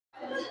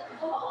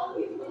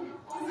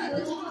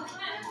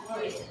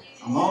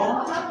I'm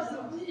on.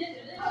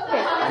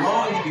 I'm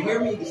on. You can hear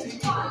me. You can see me.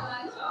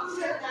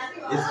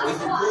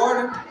 It's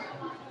recording.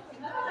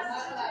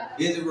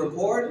 Is it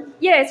recording?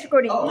 Yeah, it's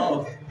recording.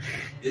 Oh,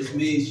 it's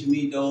me,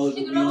 Shamee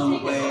Dozier. We on the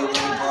way, on the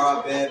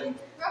bar, baby.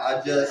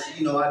 I just, I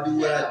do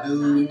what I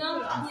do.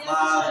 I'm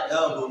fly as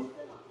ever,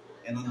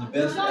 and I'm the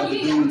best to ever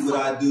do what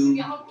I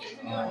do.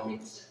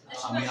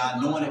 I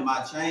anointed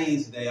my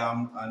chains today.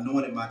 I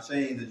anointed my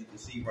chains, as you can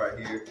see right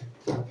here,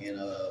 and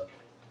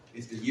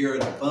it's the year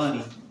of the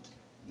bunny.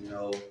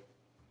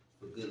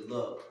 For good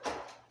luck.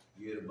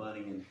 Year of the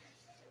bunny in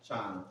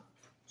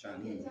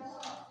Chinese.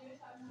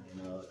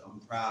 And I'm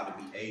proud to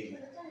be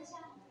Asian.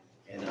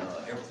 And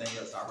everything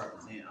else I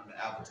represent. I'm the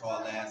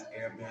Avatar, last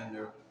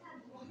airbender.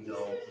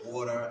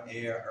 Water,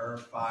 air,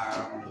 earth, fire.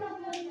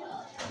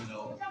 I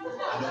know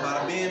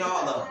how to be in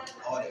all of them,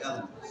 all the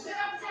elements.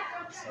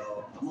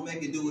 So I'm gonna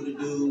make it do what it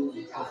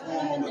do.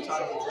 Perform. I'm gonna try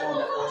to perform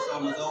before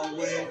summer's over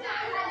with.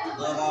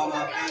 Love all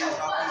my fans.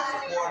 Y'all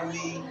keep supporting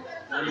me.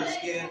 Don't be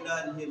scared of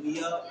nothing. Hit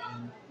me up,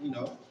 and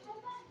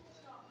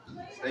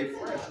stay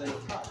fresh, stay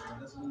tough.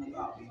 That's what I'm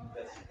about. Be the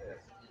best you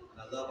best. And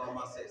I love all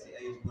my sexy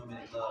Asian women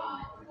that love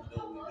me. You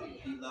know what we do.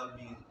 He love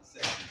me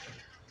sexy.